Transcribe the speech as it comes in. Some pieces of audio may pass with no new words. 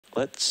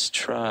let's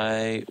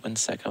try, 1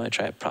 sec, I'm gonna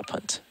try a prop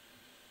hunt.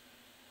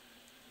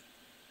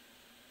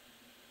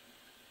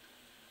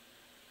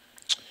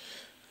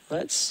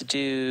 Let's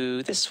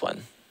do this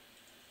one.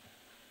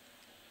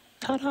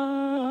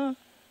 Ta-da!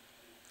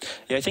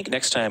 Yeah, I think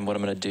next time what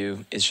I'm gonna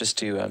do is just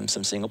do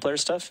some single player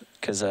stuff,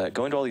 because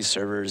going to all these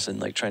servers and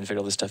like trying to figure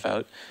all this stuff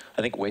out,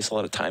 I think wastes a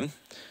lot of time.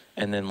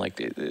 And then like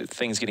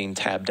things getting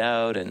tabbed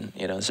out, and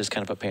you know, it's just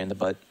kind of a pain in the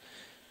butt.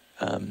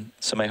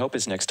 So my hope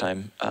is next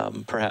time,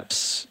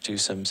 perhaps do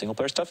some single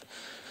player stuff,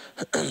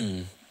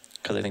 because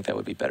I think that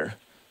would be better.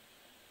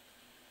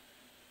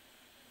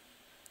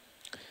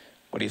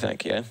 What do you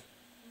think? Yeah?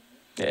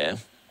 Yeah.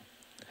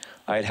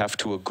 I'd have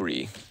to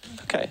agree.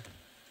 Okay.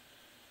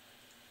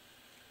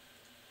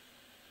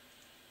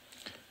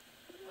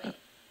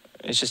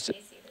 It's just... They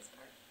see this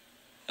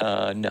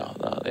part? No,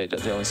 they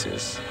only see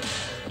this.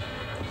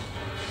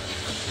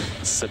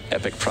 It's an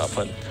epic prop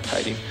hunt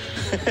hiding.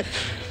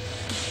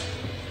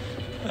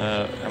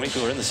 How many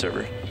people are in the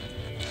server?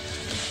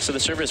 So the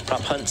server is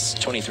prop hunts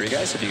 23,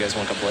 guys, if you guys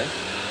want to come play.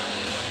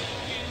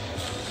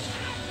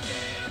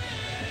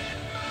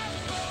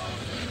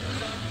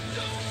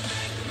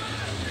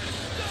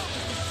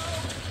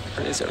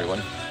 Where is everyone?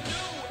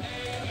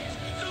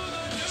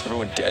 Is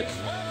everyone dead?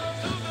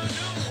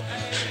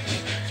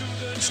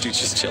 This dude's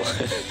just chilling.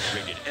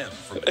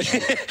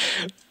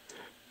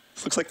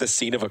 This looks like the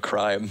scene of a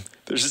crime.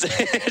 There's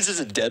just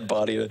a dead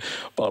body and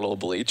a bottle of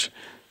bleach.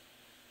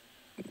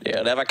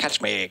 You'll never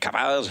catch me, come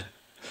out.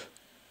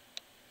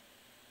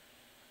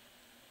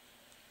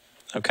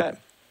 Okay.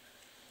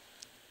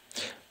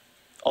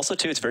 Also,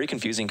 too, it's very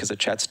confusing because the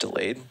chat's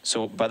delayed.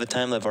 So by the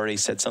time I've already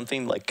said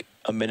something, like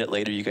a minute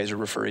later, you guys are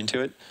referring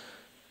to it.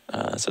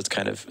 So it's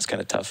kind of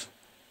tough.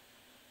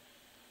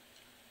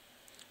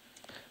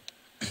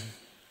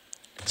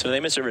 So the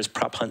name of the server is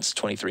Prop Hunts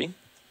 23.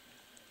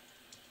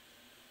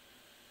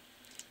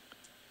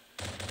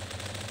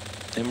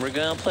 And we're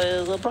gonna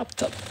play the prop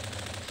top.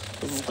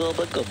 This is gonna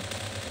be good.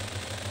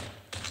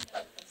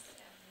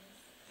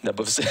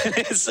 Number of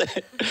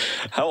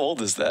How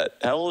old is that?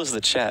 How old is the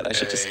chat? I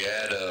should just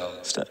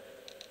stop.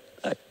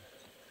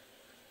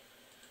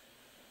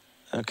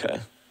 Okay.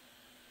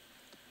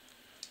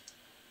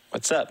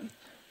 What's up?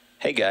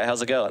 Hey guy,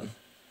 how's it going?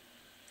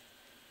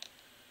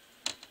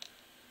 How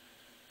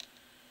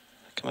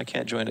come I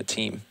can't join a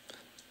team?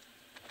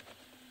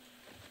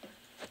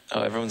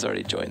 Oh, everyone's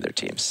already joined their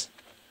teams.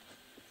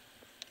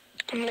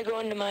 I'm gonna go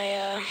into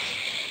my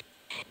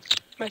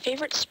my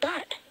favorite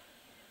spot.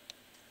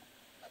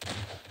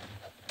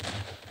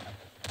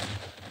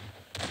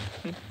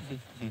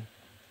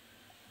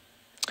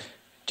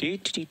 Do.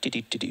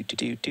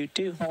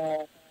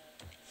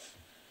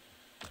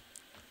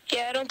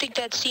 Yeah, I don't think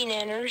that's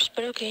SeaNanners,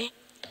 but okay.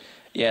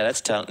 Yeah,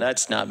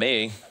 that's not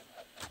me.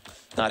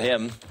 Not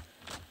him.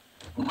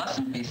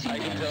 Mustn't be I SeaNanners.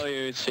 can tell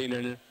you it's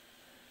SeaNanners.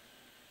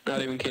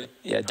 Not even kidding.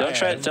 Yeah,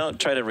 don't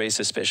try to raise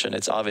suspicion.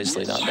 It's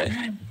obviously not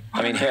me.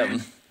 I mean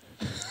him.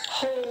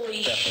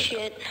 Holy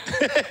shit.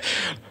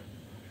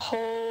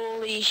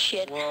 Holy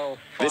shit. Whoa,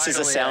 This is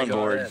a finally I got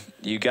soundboard. it.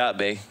 You got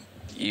me.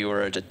 You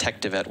were a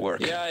detective at work.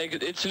 Yeah,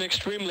 it's an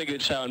extremely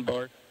good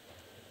soundboard.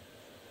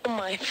 Oh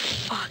my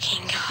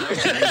fucking god.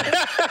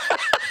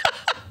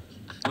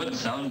 What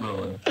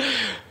soundboard?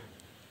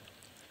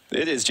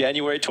 It is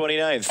January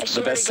 29th,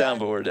 the best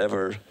soundboard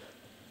ever.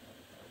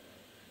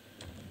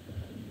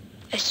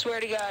 I swear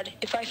to God,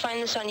 if I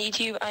find this on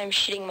YouTube, I'm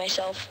shitting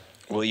myself.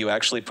 Will you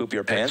actually poop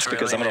your pants? It's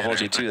Because I'm really going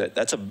to hold you to that.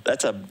 That's a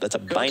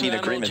Go binding to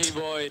agreement. MLG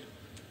Void.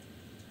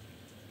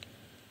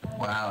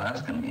 Wow,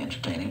 that's gonna be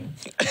entertaining.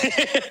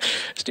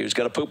 This dude's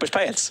got to poop his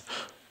pants.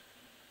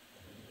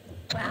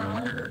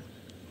 Wow.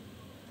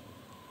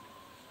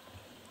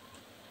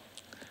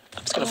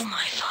 I'm just gonna Oh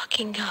my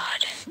fucking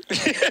god.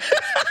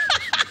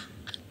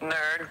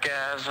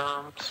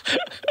 Nerdgasms.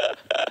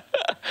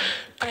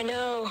 I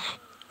know.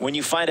 When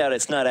you find out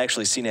it's not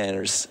actually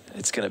SeaNanners,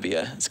 it's gonna be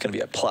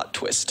a plot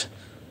twist.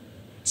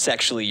 It's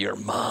actually your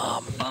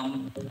mom.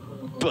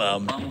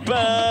 Bum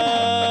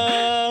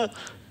bum.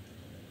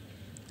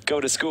 Go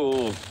to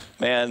school,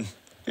 man.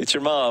 It's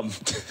your mom.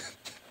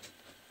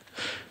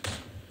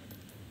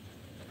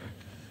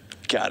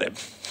 Got him.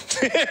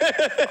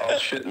 I'll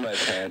shit in my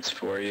pants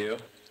for you.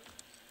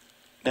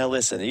 Now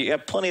listen, you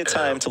have plenty of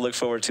time to look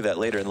forward to that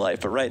later in life,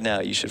 but right now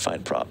you should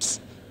find props.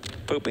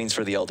 Pooping's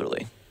for the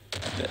elderly.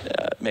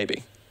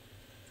 Maybe.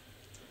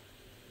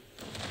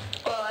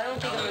 Well, I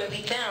don't think I'm gonna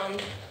be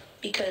found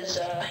because,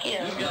 you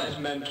know. This guy's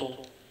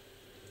mental.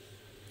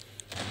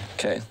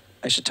 Okay.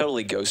 I should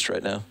totally ghost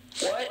right now.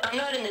 What? I'm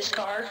not in this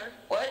car.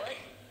 What?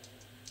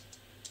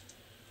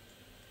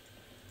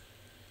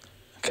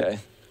 Okay.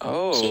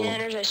 Oh.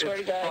 SeaNanners, I swear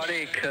to God.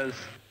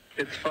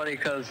 It's funny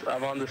because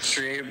I'm on the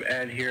stream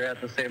and here at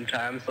the same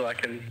time, so I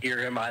can hear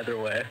him either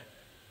way.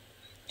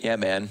 Yeah,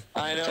 man.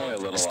 I know.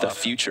 It's the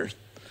future.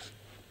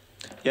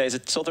 Yeah, is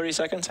it still 30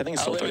 seconds? I think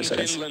it's still 30 I live in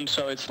seconds. Finland,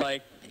 so it's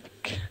like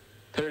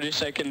 30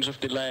 seconds of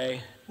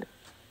delay.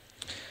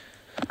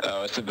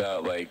 Oh, it's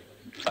about like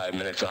 5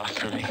 minutes off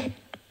for me.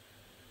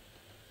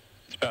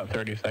 It's about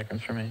 30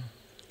 seconds for me.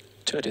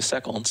 30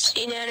 seconds.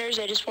 SeaNanners,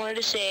 I just wanted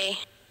to say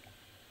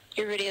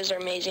your videos are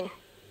amazing.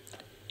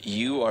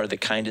 You are the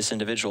kindest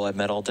individual I've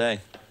met all day.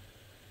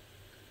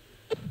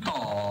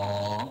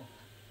 Aww.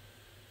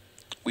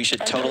 We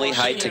should I've been totally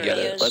watching hide your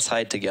together. videos. Let's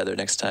hide together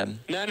next time.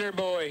 Nanner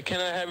boy, can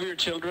I have your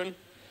children?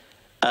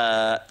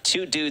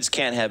 Two dudes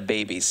can't have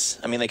babies.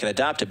 I mean, they can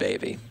adopt a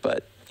baby,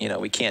 but you know,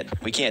 we can't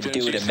Didn't do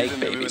you it and see make the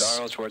movie with babies.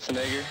 Arnold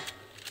Schwarzenegger?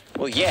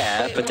 Well,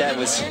 yeah, Wait, but that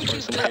was why aren't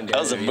you- that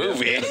was a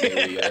movie.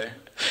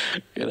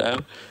 You know.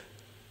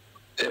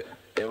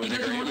 It was He a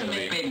doesn't great want to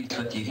make movie. babies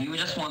with you. He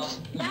just wants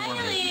your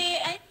baby.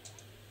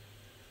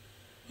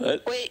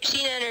 What? Wait,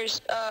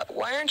 SeaNanners,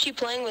 why aren't you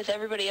playing with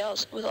everybody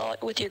else,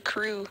 with your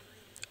crew?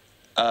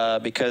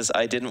 Because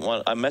I didn't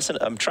want.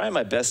 I'm trying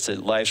my best to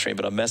live stream,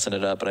 but I'm messing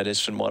it up, and I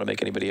just didn't want to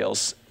make anybody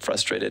else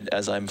frustrated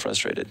as I'm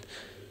frustrated.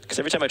 Because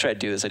every time I try to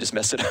do this, I just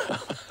mess it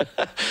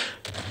up.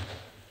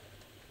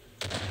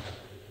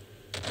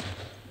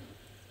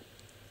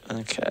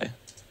 Okay.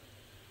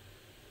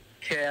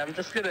 Okay, I'm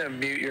just gonna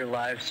mute your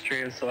live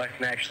stream so I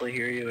can actually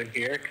hear you in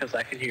here, because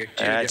I can hear two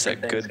That's a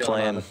different things good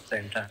going on plan. at the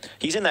same time.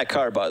 He's in that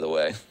car, by the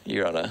way.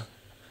 You're in a.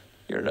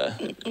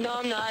 No,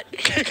 I'm not.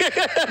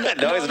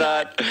 No, he's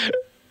not.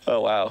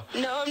 Oh wow,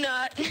 No, I'm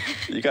not.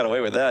 you got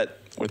away with that.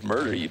 With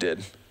murder, you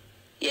did.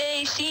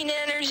 Yay,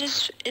 SeaNanners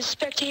is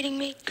spectating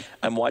me.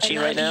 I'm watching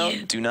I right now. love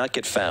you. Do not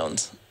get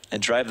found,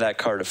 and drive that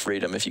car to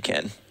freedom if you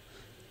can.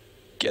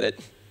 Get it?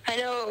 I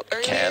know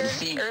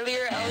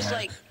earlier I was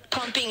like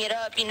pumping it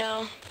up, you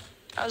know.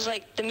 I was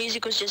like, the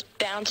music was just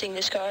bouncing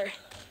this car.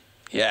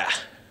 Yeah.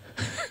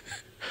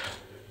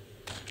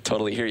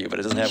 Totally hear you, but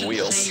it doesn't have You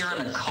should say wheels.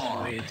 you're in a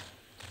car.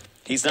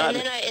 He's not.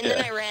 And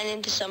then I ran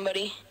into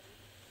somebody.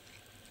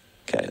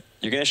 Okay,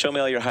 you're gonna show me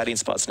all your hiding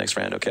spots next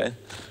round, okay?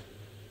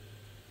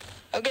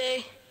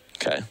 Okay.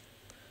 Okay.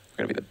 We're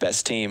gonna be the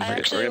best team. I We're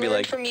actually gonna be learned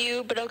like, from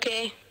you, but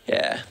okay.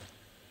 yeah.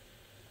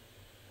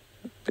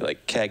 Be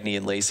like Cagney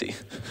and Lacey.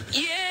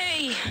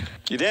 Yay!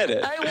 You did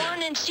it. I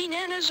won and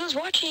SeaNanners was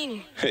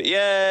watching. Yay!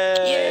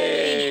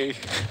 Yay! Yay!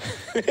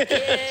 You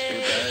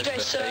That's guys the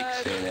suck.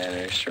 fake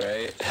SeaNanners,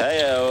 right?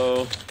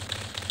 Heyo.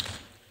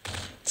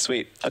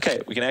 Sweet.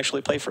 Okay, we can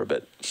actually play for a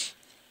bit.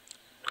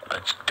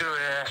 Let's do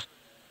it.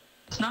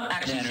 It's not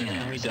actually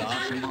SeaNanners. It's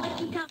your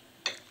mom.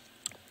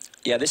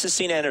 Yeah, this is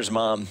SeaNanners'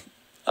 mom.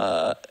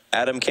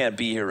 Adam can't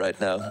be here right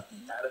now.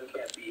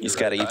 He's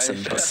got to eat some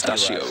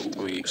pistachio. Last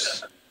week.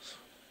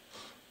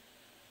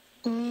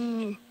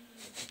 Can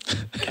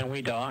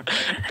we dock?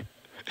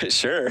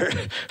 Sure.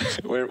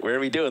 Where are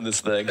we doing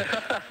this thing?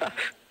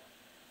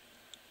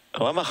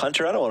 Oh, I'm a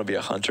hunter. I don't want to be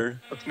a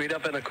hunter. Let's meet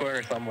up in a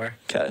corner somewhere.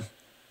 Okay.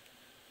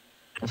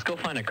 Let's go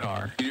find a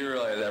car. You do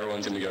realize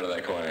everyone's going to go to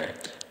that corner.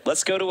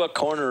 Let's go to a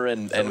corner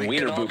and We can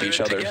wiener all boop do each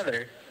it other.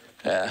 Together.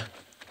 Yeah.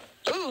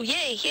 Ooh,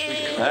 yay,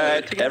 yay! All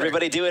right, together.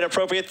 everybody do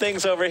inappropriate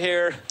things over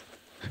here.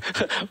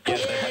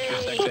 Yes, I like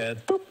your sex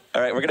ed.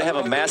 All right, we're gonna have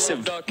a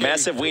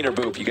massive wiener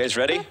boop. You guys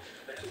ready?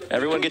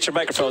 Everyone, get your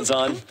microphones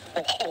on.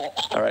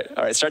 All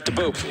right, start to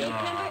boop.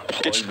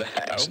 Get your,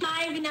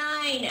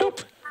 5'9".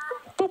 boop.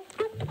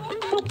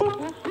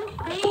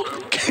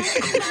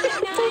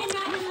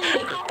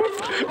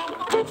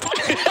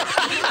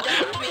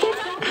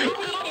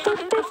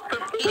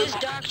 He just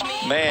docked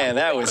me. Man,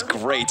 that was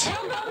great. All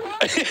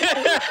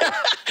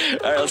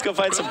right, let's go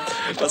find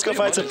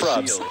some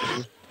props.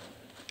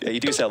 Yeah, you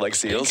do sound like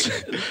seals.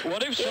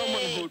 What if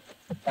someone who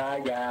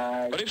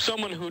What if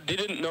someone who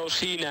didn't know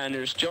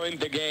SeaNanners joined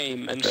the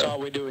game and saw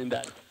we doing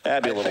that?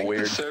 That'd be a I little think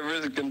weird. the server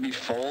is going to be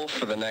full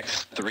for the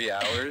next 3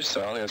 hours, so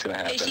I don't think it's going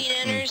to Hey, happen.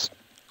 SeaNanners.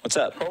 What's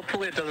up?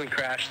 Hopefully it doesn't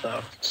crash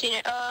though.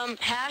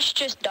 Hash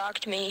just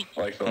docked me.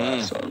 Like the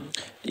last one.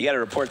 You got to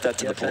report that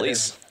to the Yes, I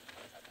police.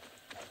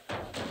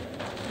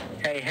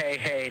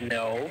 Hey,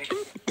 no.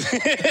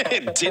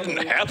 It didn't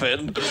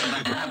happen.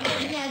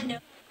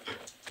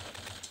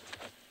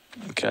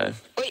 Okay.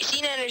 Wait,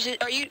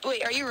 SeaNanners,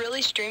 are you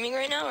really streaming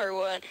right now or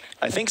what?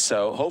 I think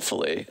so,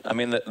 hopefully. I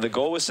mean, the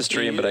goal was to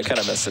stream, but I kind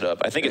of messed it up.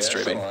 I think it's Yeah,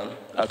 streaming. still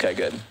Okay,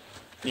 good.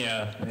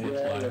 Yeah.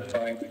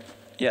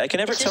 Yeah, I can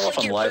never Is this tell if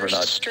like I'm your live or first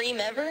not. stream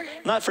ever?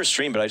 Not for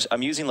stream, but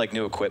I'm using like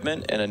new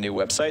equipment and a new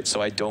website,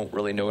 so I don't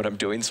really know what I'm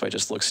doing, so I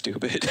just look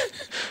stupid.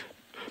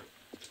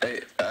 Hey,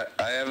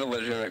 I have a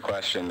legitimate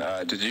question.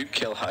 Did you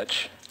kill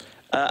Hutch?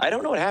 I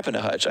don't know what happened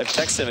to Hutch. I've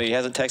texted him. He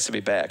hasn't texted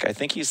me back. I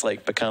think he's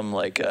like become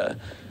like a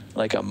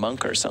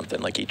monk or something.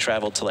 Like he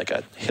traveled to like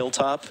a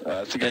hilltop,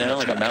 That's a you good know,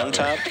 like a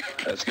mountaintop,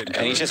 That's good.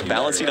 and he's just cover.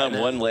 balancing on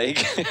one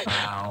leg.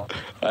 Wow.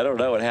 I don't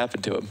know what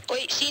happened to him.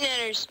 Wait,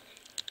 SeaNanners,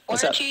 why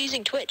What's aren't up? you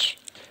using Twitch?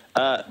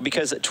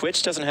 Because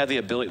Twitch doesn't have the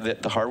ability,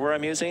 the hardware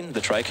I'm using,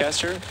 the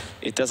TriCaster,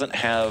 it doesn't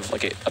have,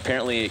 like,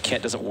 apparently it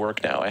doesn't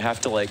work now. I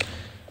have to, like,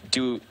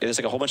 there's,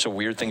 like, a whole bunch of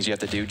weird things you have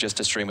to do just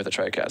to stream with the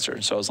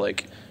TriCaster. So I was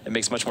like, it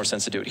makes much more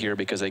sense to do it here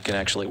because they can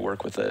actually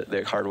work with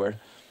the hardware.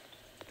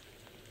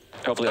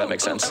 Hopefully that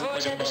makes sense. I've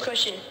always had this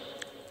question.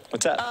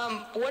 What's that?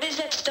 What is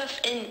that stuff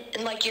in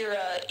like your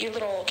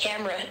little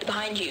camera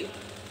behind you?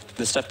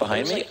 The stuff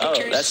behind those, me? like, Oh,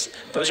 pictures?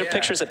 those are yeah.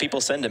 pictures that people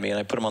send to me, and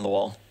I put them on the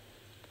wall.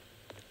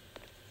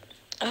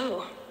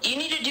 Oh, you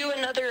need to do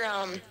another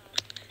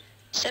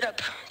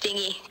setup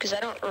thingy because I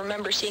don't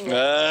remember seeing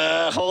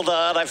that. Hold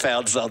on, I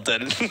found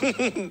something.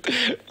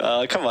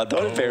 Come on,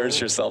 don't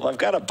embarrass yourself. I've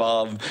got a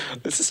bomb.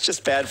 This is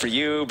just bad for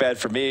you, bad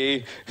for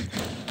me.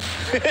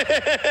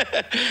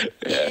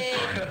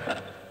 Yeah.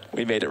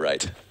 We made it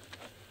right.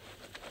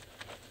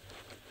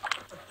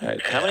 All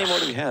right, how many more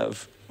do we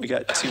have? We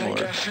got 2 more.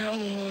 I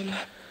found one.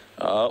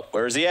 Oh,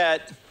 where's he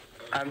at?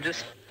 I'm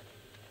just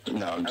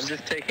No,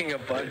 just taking a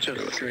bunch of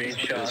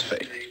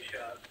screenshots.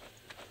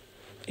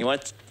 You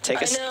want to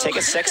take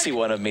a sexy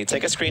one of me?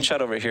 Take a screenshot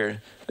over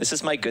here. This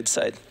is my good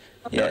side.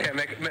 Yeah. Okay,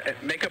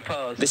 make a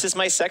pose. This is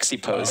my sexy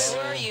pose.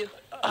 Where are you?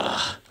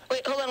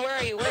 Wait, hold on. Where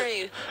are you? Where are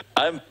you?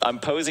 I'm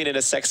posing in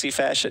a sexy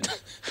fashion.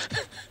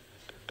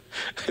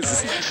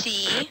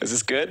 See? Is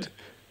this good?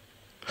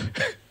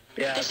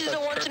 Yeah, This is a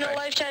that's once in a perfect.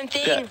 lifetime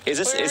thing. Yeah. Is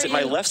Where it are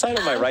my you? left side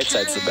or my right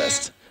side's the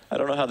best? I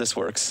don't know how this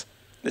works.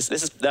 This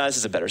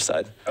is a better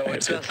side. Oh, Okay,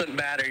 it so- doesn't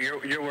matter.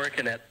 You're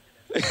working it.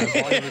 As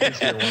long as we can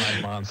see a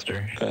one-eyed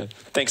monster.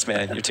 Thanks,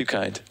 man. You're too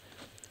kind.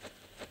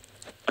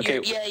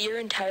 Okay. Your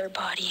entire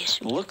body is.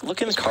 Look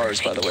in the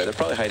cars, by the way. They're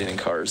probably hiding in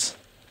cars.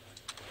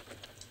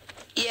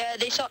 Yeah,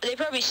 they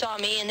probably saw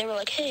me and they were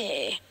like,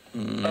 "Hey."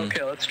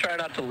 Okay, let's try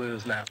not to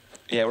lose now.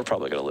 Yeah, we're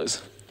probably gonna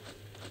lose.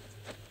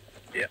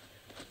 Yeah.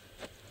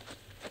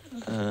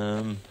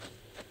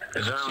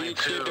 There's only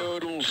 2.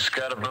 Just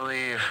gotta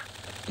believe.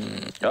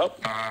 Oh,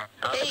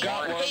 Hey, good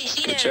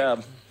SeaNanners,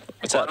 job.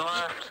 What's One up?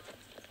 left.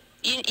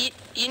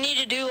 You need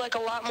to do like a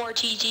lot more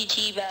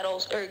TTT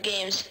battles or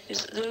games.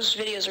 'Cause those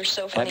videos are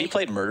so funny. Have you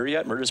played Murder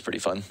yet? Murder's pretty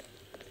fun.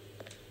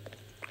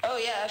 Oh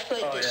yeah, I've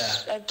played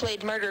this. yeah. I've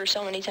played Murder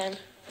so many times.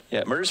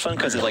 Yeah, Murder's fun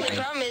because it The like. only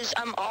problem is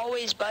I'm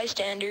always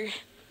bystander.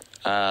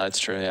 It's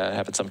true. Yeah, it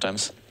happens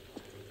sometimes.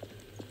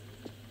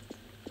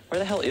 Where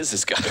the hell is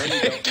this guy?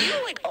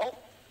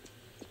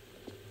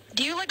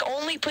 Do you like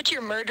only put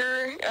your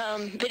Murder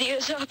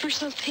videos up or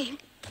something?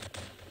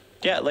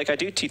 Yeah, like I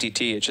do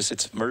TTT.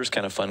 It's Murder's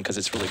kind of fun because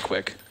it's really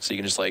quick. So you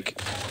can just like.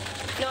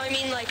 No, I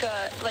mean like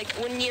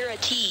when you're a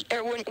T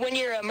or when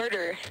you're a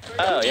murderer.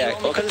 Oh Do you yeah,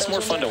 only well put because it's those more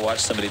ones fun to up? watch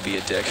somebody be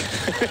a dick.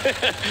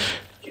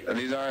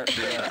 These aren't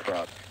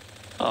prop.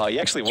 Oh, you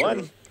actually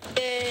won.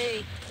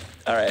 Yay!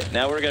 All right,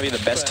 now we're gonna be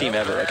the best team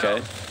ever.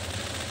 Okay.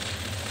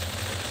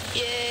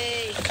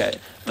 Yay! Okay.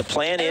 The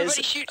plan Everybody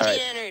is. shoot All right.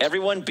 SeaNanners.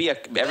 Everyone be a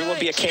can. Everyone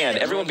be a can.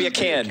 Everyone be a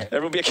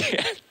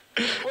can.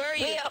 Where are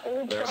you?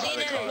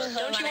 SeaNanners,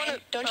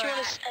 don't you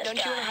want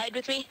to hide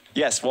with me?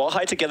 Yes, we'll all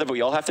hide together, but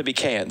we all have to be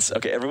cans.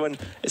 Okay, everyone.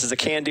 This is a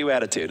can-do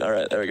attitude. All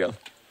right, there we go.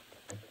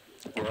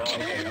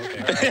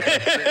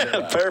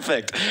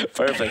 Perfect.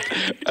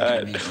 All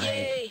right.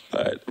 Yay!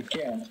 All right.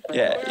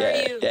 Where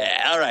are you?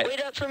 Yeah. All right.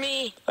 Wait up for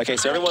me. Okay,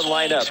 so everyone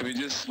line up. Should we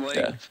just like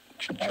Yeah.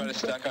 try to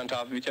stack on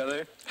top of each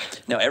other?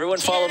 Now, everyone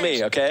follow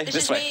me. Okay, This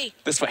this is way. me.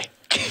 This way.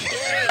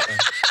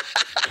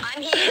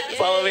 I'm here.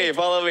 Follow me.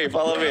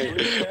 Follow me.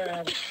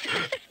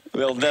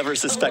 We'll never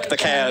suspect the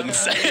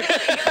cans. You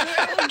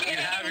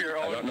have your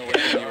I own. don't know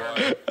where you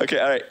are. Okay.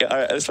 All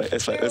right. This way.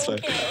 Okay. This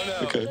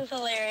is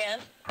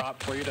hilarious.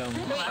 Prop freedom.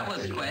 Well, that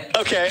was quick.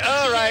 Okay.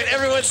 All right.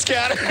 Everyone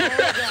scatter.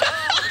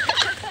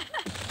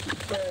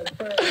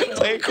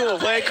 Play it cool.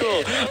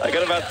 I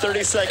got about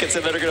 30 seconds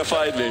and then they're gonna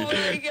find me. Oh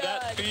my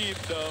god. Beep,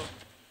 though.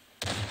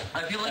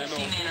 I feel like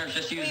SeaNanners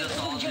just use us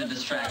all as a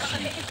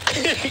distraction.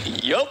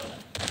 Yup.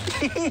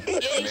 Yay,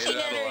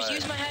 SeaNanners,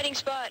 use my hiding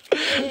spot.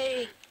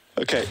 Yay.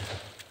 Okay.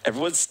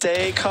 Everyone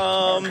stay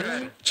calm.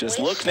 Just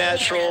look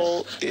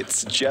natural.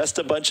 It's just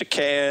a bunch of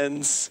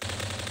cans.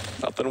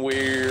 Nothing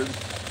weird.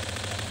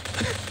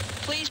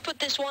 Please put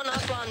this one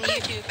up on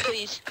YouTube,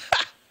 please.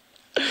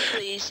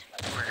 Please.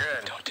 We're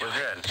good. We're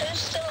good. Who's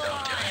still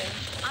alive?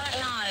 I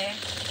don't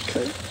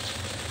know. Okay.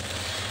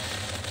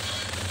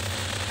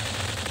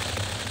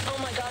 Oh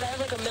my god, I have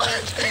like a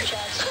million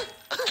screenshots.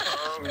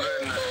 Oh,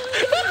 goodness.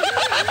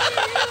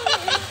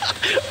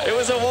 It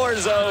was a war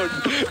zone.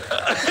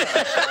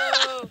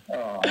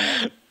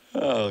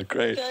 Oh,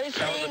 great. Guys,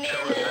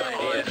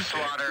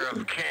 Slaughter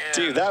of cans.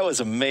 Dude, that was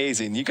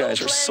amazing. You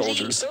guys are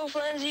soldiers. Go,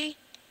 Flanzy.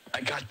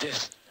 I got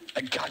this.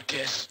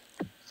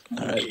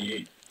 All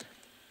right.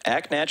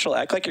 Act natural.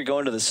 Act like you're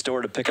going to the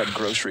store to pick up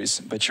groceries,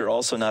 but you're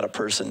also not a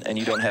person and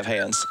you don't have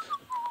hands.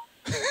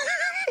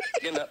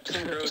 Picking up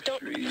some Just don't.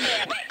 groceries.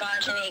 Act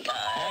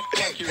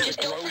like you're Just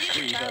don't forget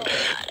your child.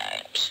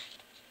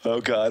 Oh,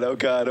 God.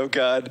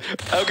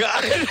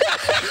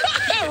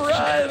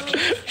 Run.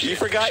 You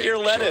forgot your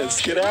lettuce.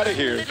 Get out of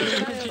here.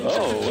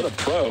 Oh, what a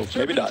pro.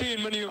 Maybe not.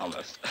 17 when you-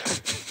 Almost.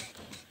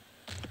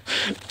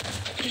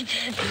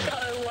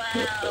 Oh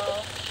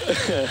wow.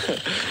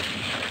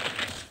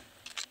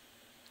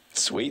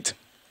 Sweet.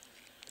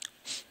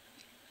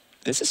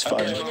 This is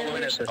fun.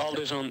 All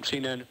this on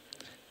SeaNanners.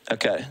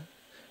 Okay.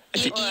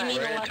 You mean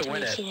We're a in lot to to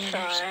win me, it.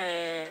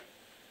 SeaNanners.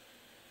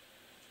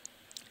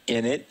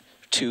 In it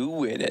to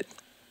win it.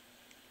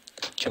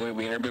 Can we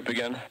wiener boop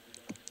again?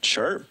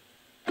 Sure.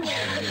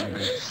 Yeah.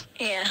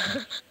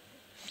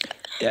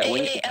 Yeah.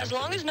 Hey, as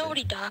long as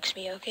nobody docks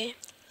me, okay?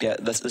 Yeah.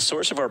 The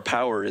source of our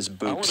power is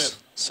wanna- boops.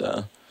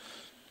 So.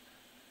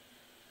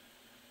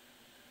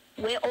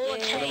 Wait all the What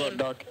about time.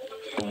 Doc?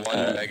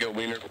 One mega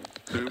wiener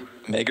boop.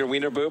 Mega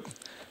wiener boop.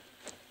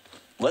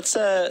 Let's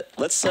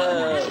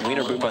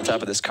wiener boop on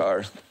top of this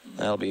car.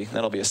 That'll be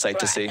a sight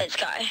to see. This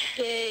guy.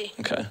 Hey.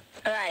 Okay.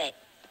 All right.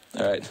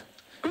 All right.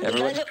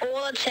 Everyone. You guys are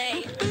all the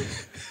same.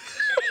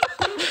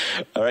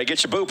 All right,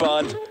 get your boop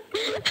on.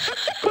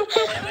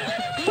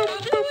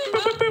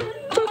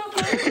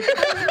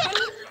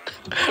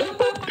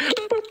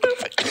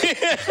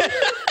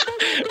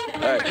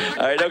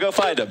 All right, now go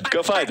find him.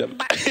 Go find him.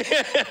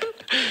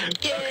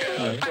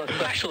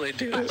 Actually,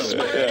 do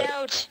Spread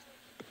out.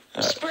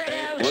 Spread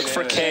out. Look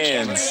for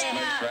cans. My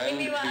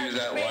friend who's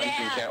at lunch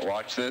and can't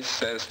watch this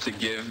says to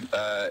give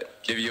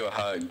you a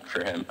hug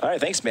for him. All right,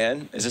 thanks,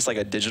 man. Is this like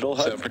a digital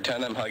hug? So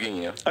pretend I'm hugging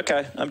you.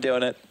 Okay, I'm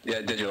doing it.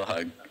 Yeah, digital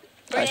hug.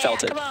 I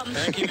felt it. Come on. Can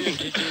I give you a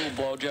digital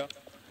blowjob?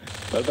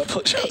 What about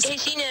blowjobs? Hey,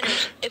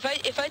 SeaNanners, if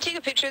I take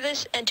a picture of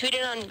this and tweet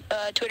it on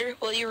Twitter,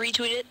 will you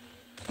retweet it?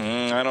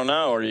 I don't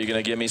know. Are you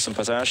gonna give me some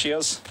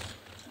pistachios?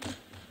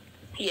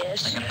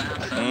 Yes.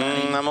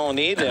 I'm gonna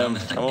need them.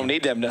 I'm gonna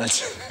need them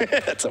nuts.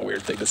 That's a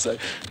weird thing to say.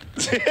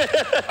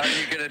 Are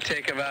you gonna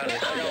take him out?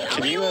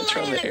 Can you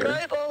turn the air?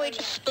 Group or we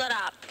just split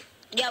up?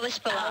 Yeah, we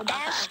split up.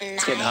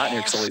 It's getting hot in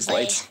here because all these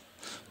lights.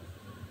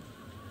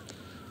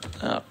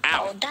 Oh, ow.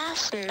 Oh,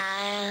 that's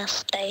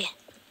nasty.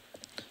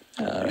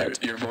 All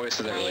right. Your voice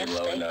isn't really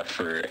low enough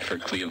for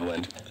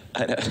Cleveland.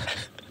 I know.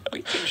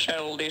 We can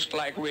settle this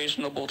like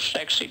reasonable,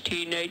 sexy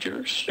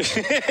teenagers.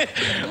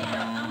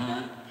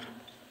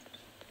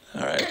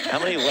 All right. How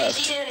many left?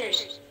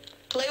 SeaNanners,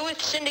 play with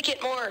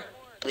Syndicate more,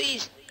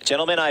 please.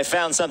 Gentlemen, I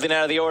found something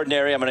out of the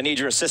ordinary. I'm gonna need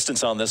your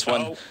assistance on this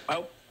one.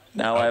 Oh.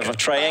 Now I've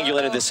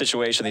triangulated this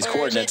situation, these Where is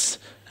coordinates.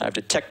 I've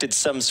detected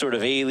some sort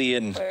of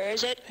alien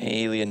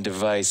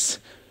device.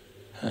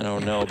 I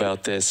don't know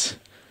about this.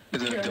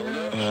 Is it a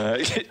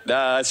dildo?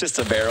 Nah, it's just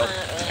a barrel.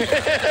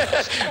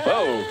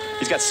 Whoa,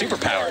 he's got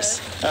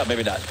superpowers. Oh,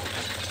 maybe not.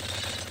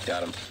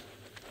 Got him.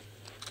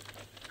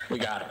 We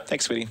got it.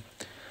 Thanks, sweetie.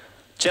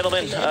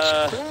 Gentlemen,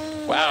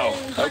 wow.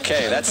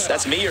 Okay,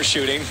 that's me you're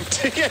shooting.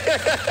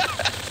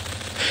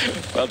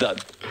 Well done.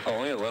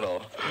 Only a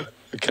little.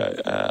 Okay,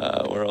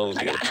 where else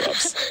we got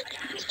props?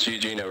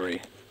 GG no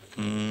re.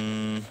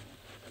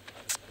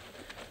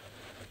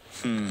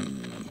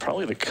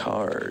 Probably the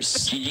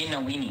cars. GG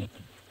no weenie.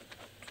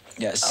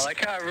 Yes. I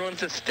like how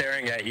everyone's just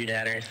staring at you,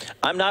 Nanners.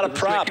 I'm not a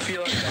prop.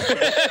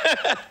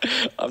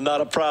 I'm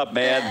not a prop,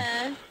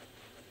 man.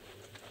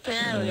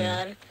 Oh,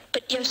 God.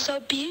 But you're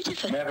so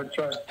beautiful. Never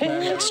trust. What are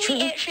we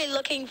actually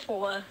looking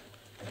for?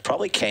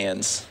 Probably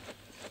cans.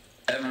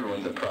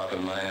 Everyone's a prop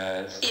in my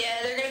eyes.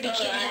 Yeah, they're gonna be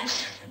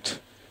cans.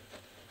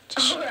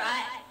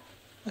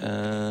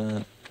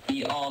 Alright.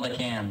 Eat all the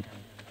can.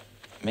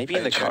 Maybe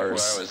in the Check where I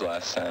cars. was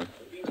last time.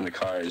 In the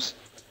cars.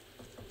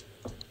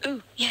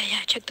 Ooh, yeah,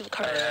 check the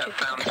cars. I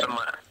found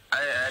someone.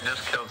 I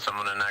just killed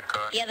someone in that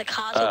car. Yeah, the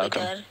cars will be okay.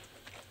 good.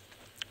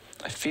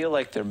 I feel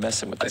like they're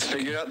messing with I this.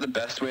 figured out the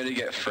best way to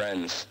get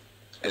friends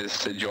is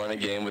to join a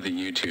game with a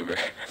YouTuber.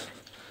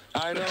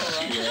 I know,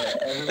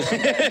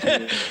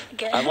 right?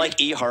 I'm like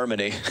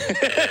eHarmony.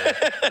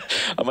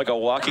 I'm like a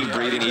walking,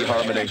 breathing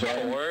eHarmony.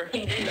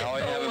 Now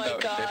I have about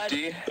God.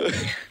 50.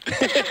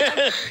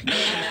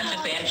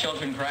 Matches and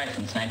Children Cry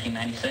since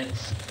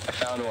 1996. I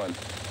found one.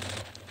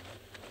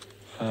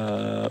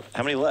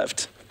 How many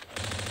left?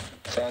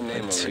 Saw a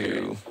name over here.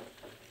 2.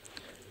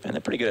 Man,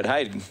 they're pretty good at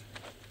hiding.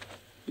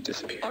 He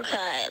disappeared.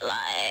 Okay,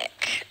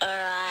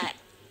 alright.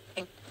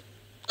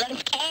 Let him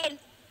can.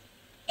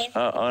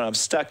 Oh, I'm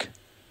stuck.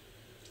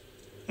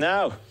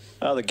 No.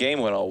 Oh, the game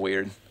went all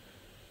weird.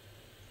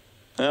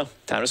 Well,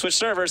 time to switch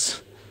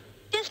servers.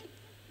 Just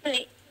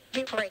wait.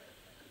 Be free.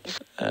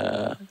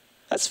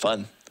 That's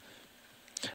fun.